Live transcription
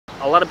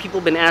a lot of people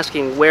have been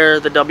asking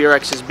where the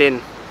WRX has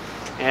been,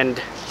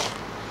 and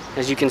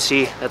as you can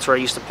see, that's where I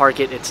used to park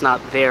it. It's not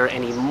there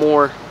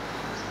anymore.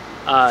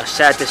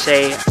 Sad to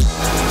say.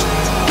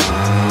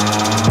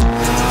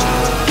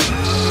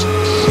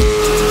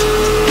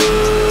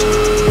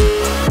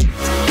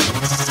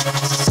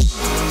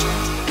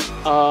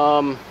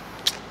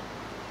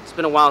 It's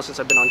been a while since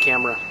I've been on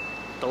camera.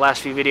 The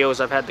last few videos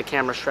I've had the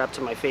camera strapped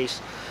to my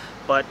face,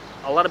 but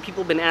a lot of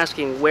people have been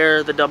asking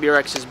where the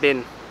WRX has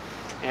been,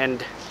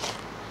 and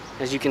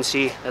as you can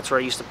see, that's where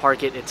I used to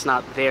park it. It's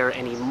not there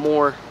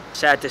anymore.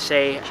 Sad to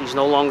say, she's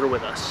no longer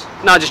with us.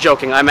 No, just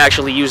joking. I'm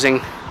actually using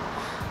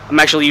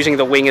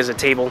the wing as a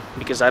table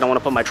because I don't want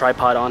to put my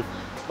tripod on,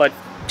 but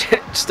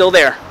still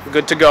there,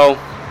 good to go,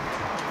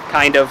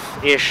 kind of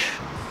ish.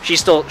 She's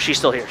still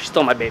here. She's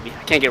still my baby.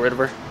 I can't get rid of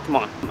her. Come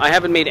on. I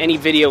haven't made any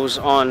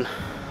videos on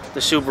the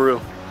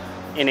Subaru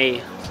in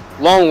a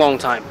long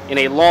time. In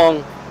a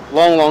long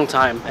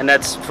time, and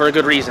that's for a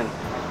good reason.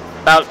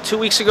 About 2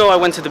 weeks ago, I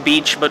went to the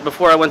beach, but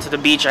before I went to the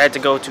beach, I had to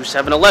go to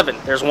 7-Eleven.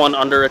 There's one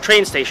under a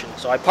train station.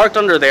 So I parked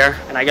under there,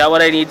 and I got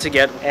what I needed to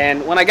get.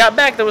 And when I got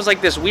back, there was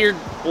like this weird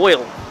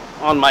oil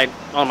on my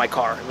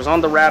car. It was on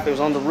the wrap, it was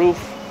on the roof.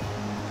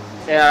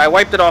 And I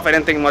wiped it off. I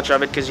didn't think much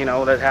of it because, you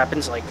know, that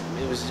happens. Like,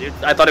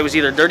 I thought it was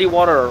either dirty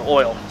water or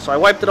oil. So I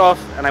wiped it off,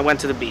 and I went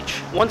to the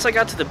beach. Once I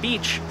got to the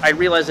beach, I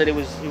realized that it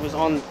was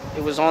on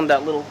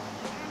that little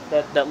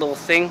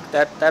thing,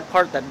 that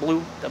part, that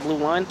blue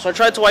line. So I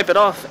tried to wipe it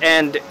off,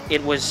 and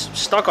it was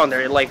stuck on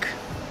there. It like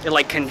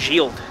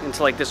congealed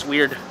into like this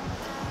weird,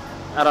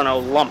 I don't know,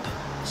 lump.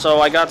 So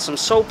I got some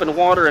soap and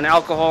water and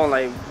alcohol, and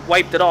I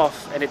wiped it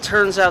off, and it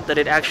turns out that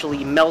it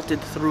actually melted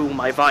through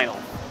my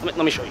vinyl. Let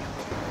me show you.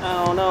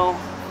 I don't know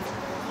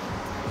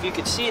if you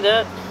could see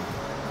that,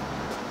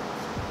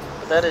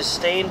 but that is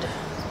stained,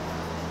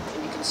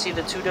 and you can see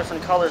the two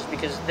different colors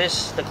because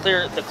the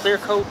clear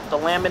coat, the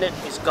laminate,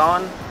 is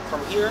gone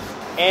from here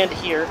and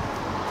here.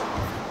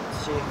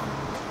 Let's see.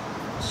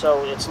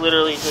 So it's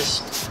literally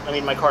just, I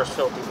mean, my car's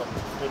filthy, but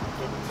it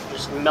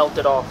just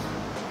melted off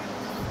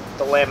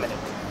the laminate.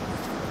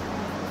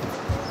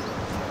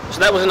 So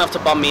that was enough to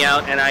bum me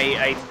out, and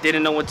I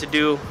didn't know what to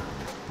do.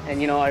 And,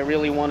 you know, I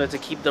really wanted to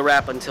keep the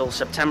wrap until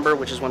September,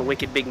 which is when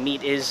Wicked Big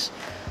Meet is.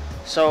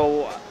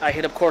 So I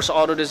hit up Corsa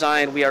Auto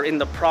Design. We are in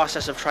the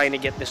process of trying to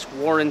get this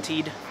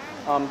warrantied.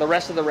 The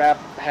rest of the wrap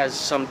has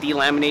some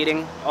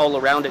delaminating all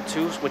around it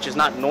too, which is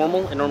not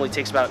normal. It normally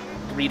takes about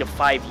 3 to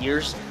 5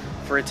 years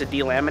for it to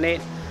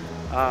delaminate.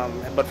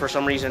 But for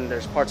some reason,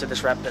 there's parts of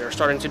this wrap that are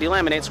starting to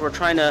delaminate, so we're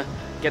trying to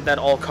get that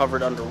all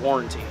covered under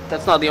warranty.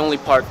 That's not the only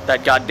part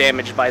that got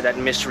damaged by that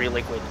mystery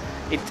liquid.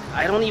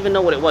 I don't even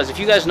know what it was. If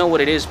you guys know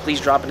what it is,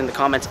 please drop it in the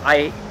comments.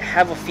 I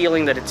have a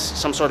feeling that it's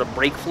some sort of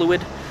brake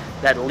fluid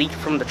that leaked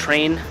from the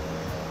train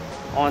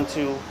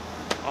onto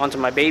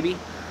my baby.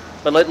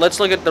 But let's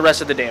look at the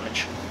rest of the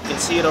damage. You can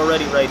see it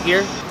already right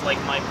here. Like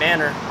my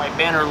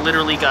banner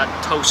literally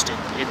got toasted.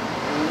 It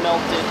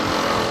melted,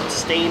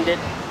 stained it.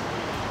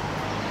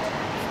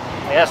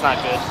 Yeah, that's not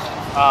good.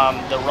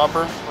 The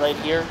rubber right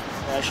here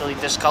actually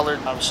discolored.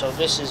 So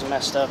this is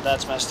messed up,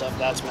 that's messed up,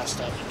 that's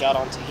messed up. It got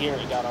onto here,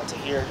 it got onto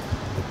here.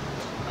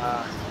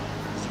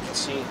 As you can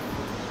see,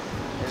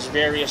 there's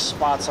various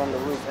spots on the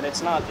roof, and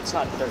it's not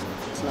dirty.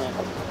 It's not.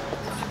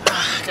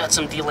 Got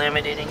some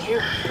delaminating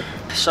here.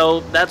 So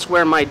that's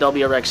where my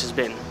WRX has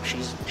been.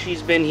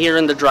 She's been here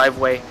in the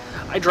driveway.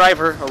 I drive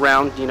her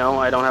around, you know,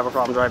 I don't have a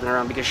problem driving her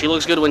around because she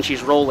looks good when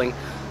she's rolling,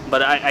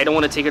 but I don't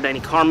want to take her to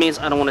any car meets,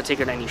 I don't want to take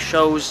her to any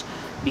shows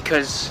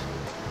because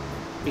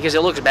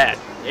it looks bad,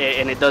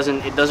 and it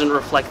doesn't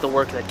reflect the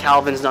work that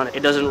Calvin's done.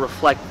 It doesn't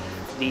reflect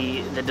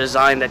the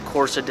design that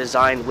Corsa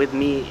designed with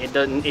me. It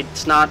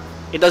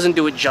doesn't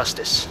do it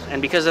justice,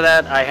 and because of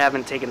that, I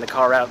haven't taken the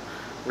car out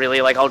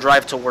really. Like, I'll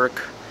drive to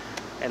work,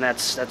 and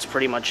that's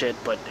pretty much it.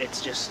 But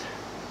it's just,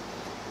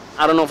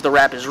 I don't know if the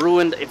wrap is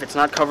ruined, if it's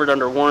not covered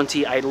under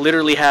warranty. I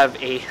literally have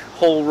a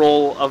whole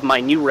roll of my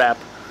new wrap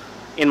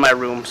in my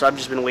room, so I've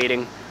just been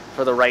waiting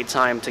for the right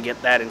time to get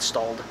that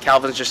installed.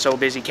 Calvin's just so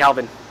busy.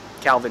 Calvin,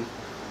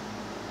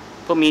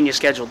 put me in your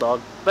schedule,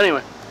 dog. But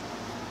anyway,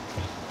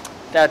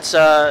 that's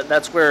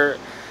where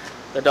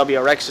the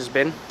WRX has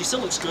been. She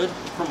still looks good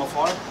from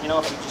afar. You know,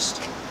 if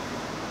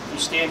you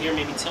stand here,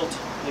 maybe tilt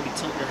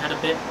your head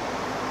a bit.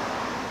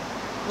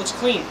 Looks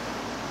clean,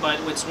 but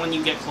it's when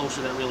you get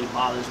closer that really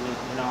bothers me.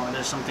 You know, and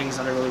there's some things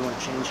that I really want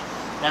to change.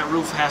 That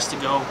roof has to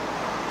go,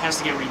 has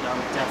to get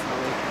redone,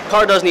 definitely. The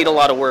car does need a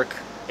lot of work,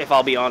 if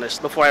I'll be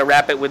honest. Before I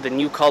wrap it with the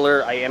new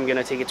color, I am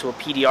gonna take it to a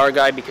PDR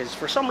guy because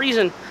for some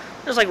reason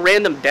there's like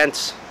random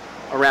dents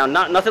around,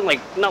 not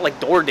like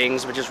door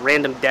dings, but just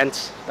random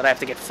dents that I have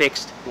to get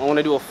fixed. I want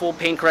to do a full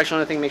paint correction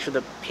on the thing, make sure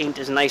the paint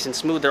is nice and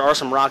smooth. There are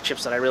some rock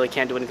chips that I really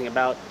can't do anything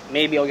about.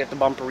 Maybe I'll get the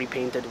bumper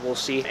repainted, we'll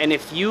see. And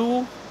if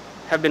you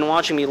have been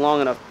watching me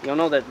long enough, you'll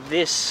know that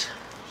this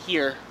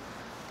here,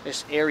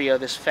 this area,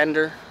 this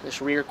fender,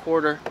 this rear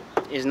quarter,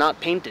 is not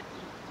painted.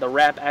 The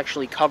wrap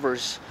actually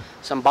covers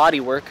some body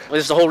work. Well,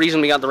 this is the whole reason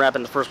we got the wrap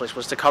in the first place,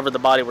 was to cover the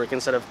body work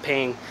instead of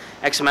paying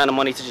X amount of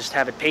money to just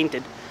have it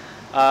painted.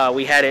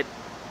 We had it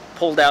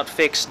pulled out,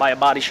 fixed by a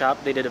body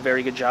shop. They did a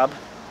very good job.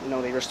 You know,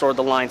 they restored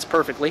the lines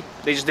perfectly.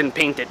 They just didn't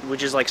paint it,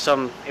 which is like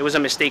it was a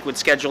mistake with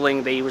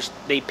scheduling.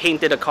 They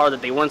painted a car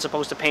that they weren't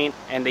supposed to paint,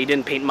 and they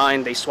didn't paint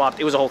mine. They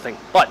swapped. It was a whole thing.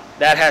 But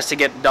that has to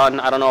get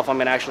done. I don't know if I'm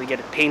gonna actually get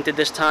it painted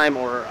this time,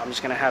 or I'm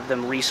just gonna have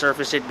them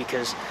resurface it,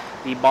 because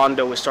the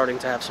Bondo is starting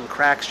to have some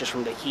cracks just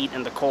from the heat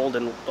and the cold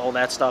and all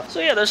that stuff. So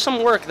yeah, there's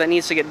some work that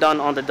needs to get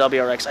done on the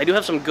WRX. I do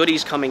have some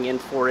goodies coming in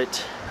for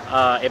it.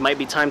 It might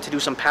be time to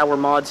do some power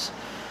mods.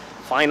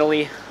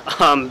 Finally.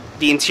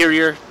 The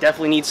interior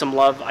definitely needs some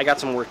love. I got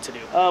some work to do.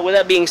 With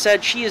that being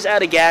said, she is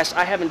out of gas.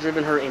 I haven't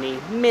driven her in a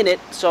minute,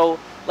 so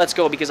let's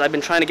go, because I've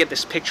been trying to get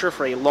this picture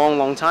for a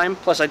long time.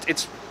 Plus,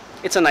 it's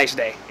a nice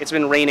day. It's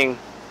been raining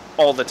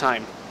all the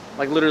time.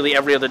 Like literally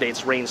every other day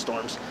it's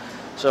rainstorms.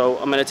 So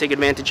I'm gonna take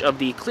advantage of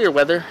the clear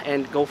weather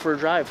and go for a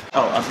drive.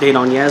 Oh, update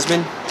on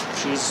Yasmin.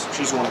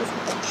 She's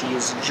wonderful. She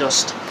is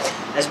just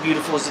as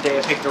beautiful as the day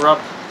I picked her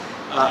up.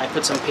 I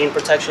put some paint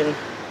protection.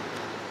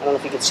 I don't know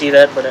if you can see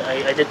that, but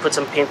I did put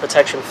some paint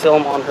protection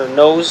film on her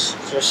nose,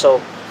 just so,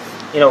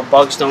 you know,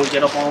 bugs don't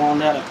get up all on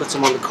that. I put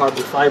some on the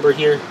carbon fiber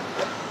here.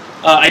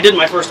 I did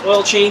my first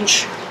oil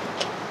change.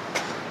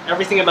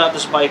 Everything about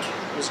this bike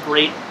is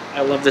great.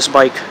 I love this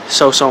bike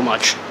so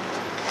much.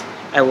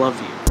 I love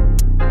you.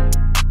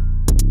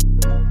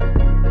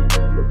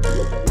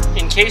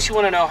 In case you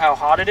want to know how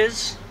hot it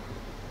is,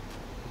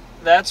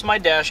 that's my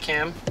dash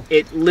cam.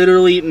 It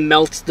literally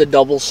melts the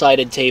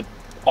double-sided tape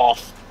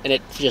off, and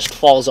it just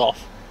falls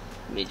off.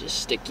 Let me just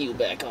stick you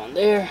back on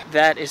there.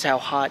 That is how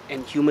hot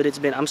and humid it's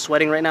been. I'm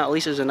sweating right now. At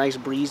least there's a nice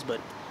breeze, but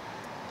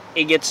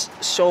it gets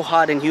so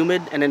hot and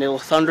humid, and then it'll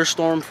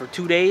thunderstorm for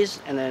 2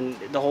 days, and then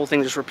the whole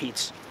thing just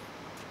repeats.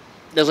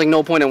 There's like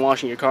no point in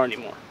washing your car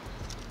anymore.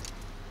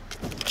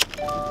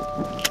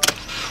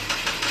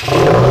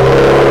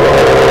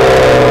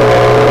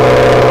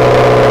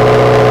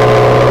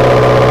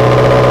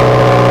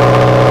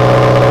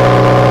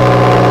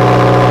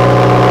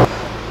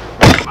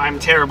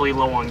 Terribly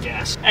low on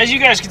gas. As you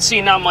guys can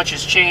see, not much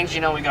has changed.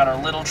 You know, we got our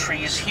little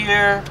trees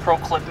here, pro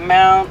clip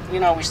mount. You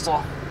know, we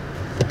still...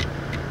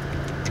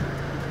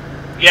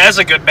 Yeah, that's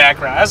a good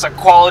background. That's a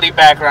quality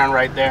background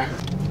right there.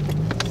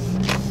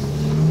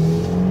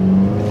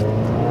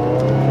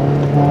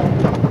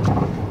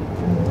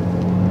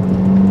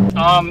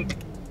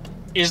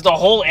 Is the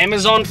whole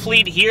Amazon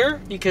fleet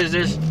here? Because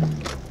there's...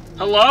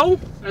 Hello?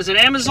 There's an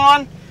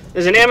Amazon?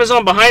 There's an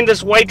Amazon behind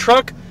this white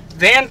truck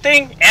van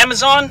thing?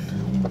 Amazon?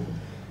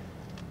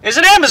 Is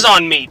an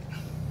Amazon meet.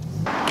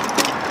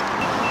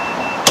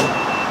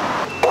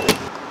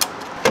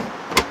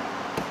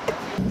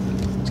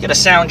 Let's get a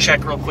sound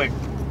check real quick.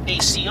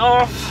 AC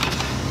off.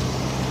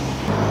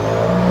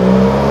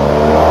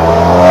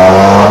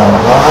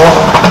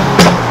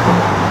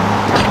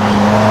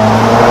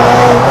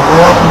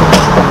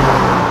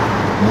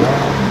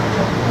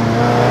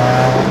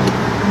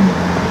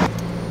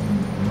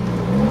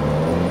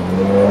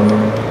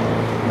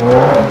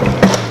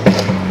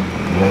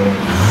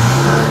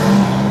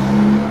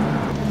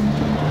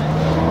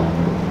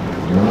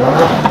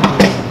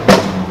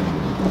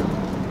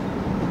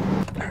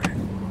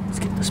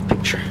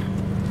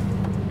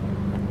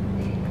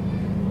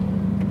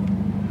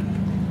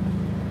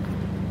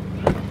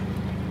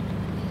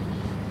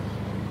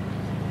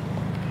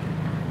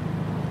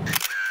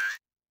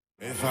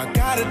 If I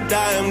gotta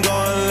die, I'm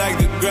going like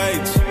the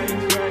greats.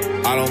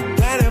 I don't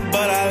plan it,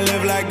 but I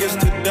live like it's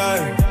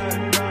today.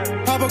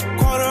 Pop a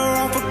quarter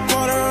off a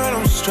quarter and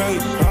I'm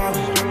straight.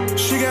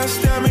 She can't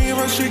stand me,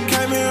 but she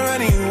came here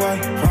anyway.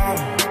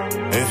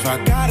 If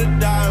I gotta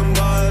die, I'm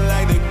going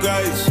like the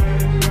greats.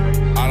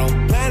 I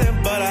don't plan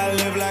it, but I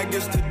live like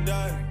it's today.